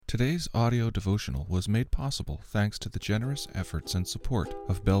Today's audio devotional was made possible thanks to the generous efforts and support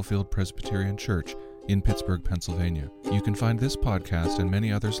of Bellefield Presbyterian Church in Pittsburgh, Pennsylvania. You can find this podcast and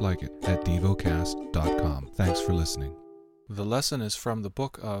many others like it at Devocast.com. Thanks for listening. The lesson is from the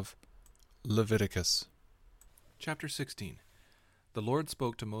book of Leviticus. Chapter 16. The Lord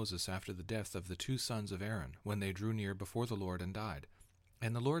spoke to Moses after the death of the two sons of Aaron, when they drew near before the Lord and died.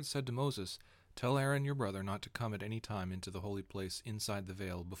 And the Lord said to Moses, "Tell Aaron your brother not to come at any time into the holy place inside the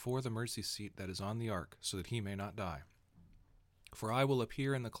veil before the mercy seat that is on the ark, so that he may not die. For I will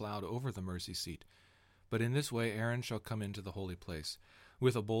appear in the cloud over the mercy seat. But in this way Aaron shall come into the holy place,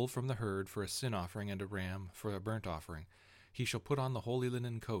 with a bull from the herd for a sin offering and a ram for a burnt offering. He shall put on the holy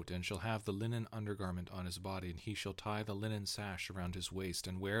linen coat, and shall have the linen undergarment on his body, and he shall tie the linen sash around his waist,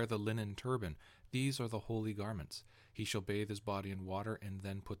 and wear the linen turban. These are the holy garments. He shall bathe his body in water, and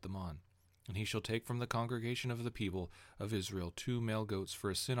then put them on. And he shall take from the congregation of the people of Israel 2 male goats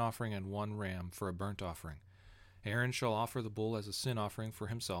for a sin offering and 1 ram for a burnt offering. Aaron shall offer the bull as a sin offering for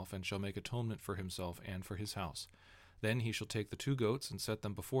himself, and shall make atonement for himself and for his house. Then he shall take the 2 goats and set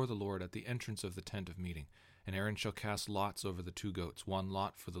them before the Lord at the entrance of the tent of meeting. And Aaron shall cast lots over the 2 goats, 1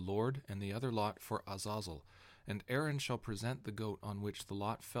 lot for the Lord, and the other lot for Azazel. And Aaron shall present the goat on which the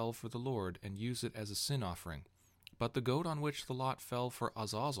lot fell for the Lord, and use it as a sin offering. But the goat on which the lot fell for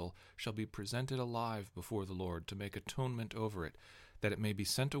Azazel shall be presented alive before the Lord, to make atonement over it, that it may be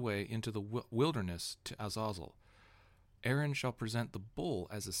sent away into the wilderness to Azazel. Aaron shall present the bull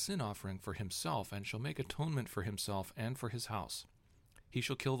as a sin offering for himself, and shall make atonement for himself and for his house. He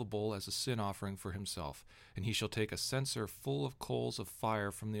shall kill the bull as a sin offering for himself, and he shall take a censer full of coals of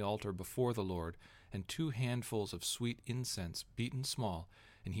fire from the altar before the Lord, and 2 handfuls of sweet incense beaten small,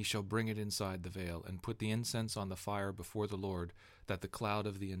 and he shall bring it inside the veil, and put the incense on the fire before the Lord, that the cloud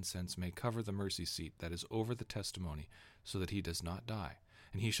of the incense may cover the mercy seat that is over the testimony, so that he does not die.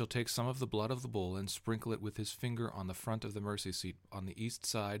 And he shall take some of the blood of the bull, and sprinkle it with his finger on the front of the mercy seat on the east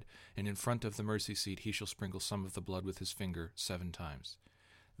side, and in front of the mercy seat he shall sprinkle some of the blood with his finger 7 times.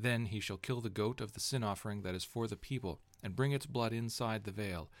 Then he shall kill the goat of the sin offering that is for the people, and bring its blood inside the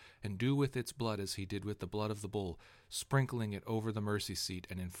veil, and do with its blood as he did with the blood of the bull, sprinkling it over the mercy seat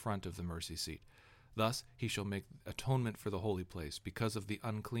and in front of the mercy seat. Thus he shall make atonement for the holy place, because of the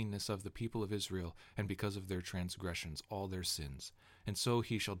uncleanness of the people of Israel, and because of their transgressions, all their sins. And so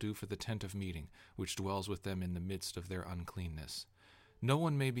he shall do for the tent of meeting, which dwells with them in the midst of their uncleanness. No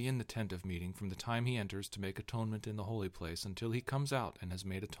one may be in the tent of meeting from the time he enters to make atonement in the holy place, until he comes out and has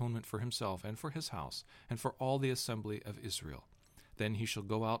made atonement for himself and for his house, and for all the assembly of Israel. Then he shall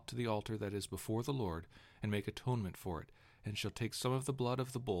go out to the altar that is before the Lord, and make atonement for it, and shall take some of the blood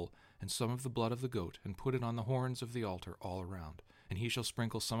of the bull, and some of the blood of the goat, and put it on the horns of the altar all around. And he shall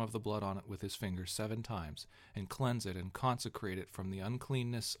sprinkle some of the blood on it with his finger 7 times, and cleanse it and consecrate it from the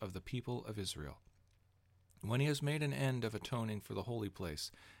uncleanness of the people of Israel. When he has made an end of atoning for the holy place,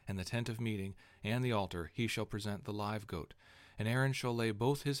 and the tent of meeting, and the altar, he shall present the live goat. And Aaron shall lay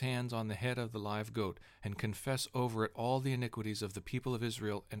both his hands on the head of the live goat, and confess over it all the iniquities of the people of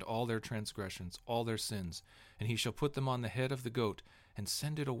Israel, and all their transgressions, all their sins. And he shall put them on the head of the goat, and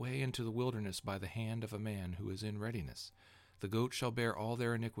send it away into the wilderness by the hand of a man who is in readiness. The goat shall bear all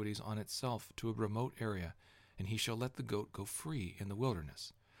their iniquities on itself to a remote area, and he shall let the goat go free in the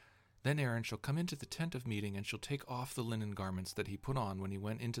wilderness. Then Aaron shall come into the tent of meeting, and shall take off the linen garments that he put on when he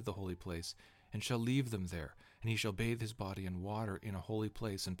went into the holy place, and shall leave them there. And he shall bathe his body in water in a holy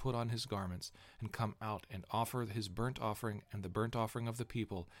place, and put on his garments, and come out, and offer his burnt offering and the burnt offering of the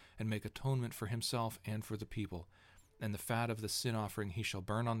people, and make atonement for himself and for the people. And the fat of the sin offering he shall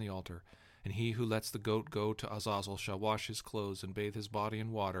burn on the altar. And he who lets the goat go to Azazel shall wash his clothes, and bathe his body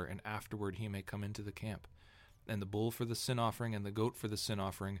in water, and afterward he may come into the camp. And the bull for the sin offering and the goat for the sin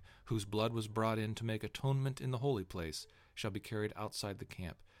offering, whose blood was brought in to make atonement in the holy place, shall be carried outside the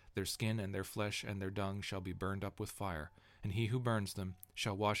camp. Their skin and their flesh and their dung shall be burned up with fire. And he who burns them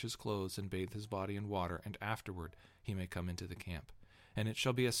shall wash his clothes and bathe his body in water, and afterward he may come into the camp. And it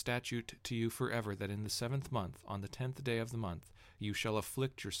shall be a statute to you forever, that in the 7th month, on the 10th day of the month, you shall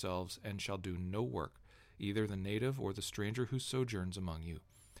afflict yourselves, and shall do no work, either the native or the stranger who sojourns among you.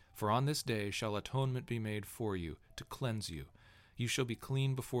 For on this day shall atonement be made for you, to cleanse you. You shall be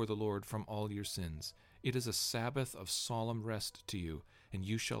clean before the Lord from all your sins. It is a Sabbath of solemn rest to you, and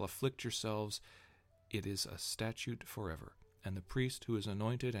you shall afflict yourselves. It is a statute forever. And the priest who is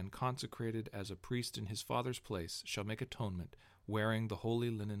anointed and consecrated as a priest in his father's place shall make atonement, wearing the holy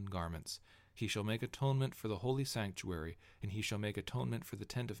linen garments. He shall make atonement for the holy sanctuary, and he shall make atonement for the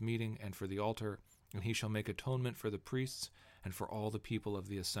tent of meeting and for the altar, and he shall make atonement for the priests and for all the people of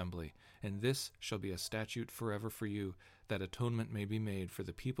the assembly. And this shall be a statute forever for you, that atonement may be made for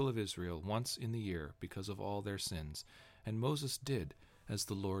the people of Israel once in the year because of all their sins. And Moses did as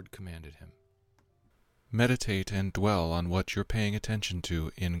the Lord commanded him. Meditate and dwell on what you're paying attention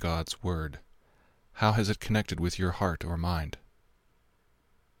to in God's Word. How has it connected with your heart or mind?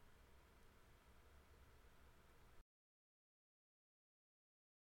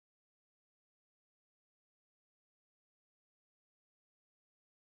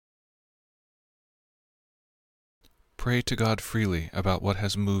 Pray to God freely about what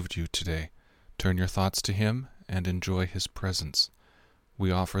has moved you today. Turn your thoughts to Him and enjoy His presence.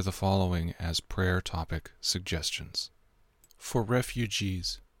 We offer the following as prayer topic suggestions. For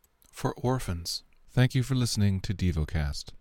refugees, for orphans. Thank you for listening to Devocast.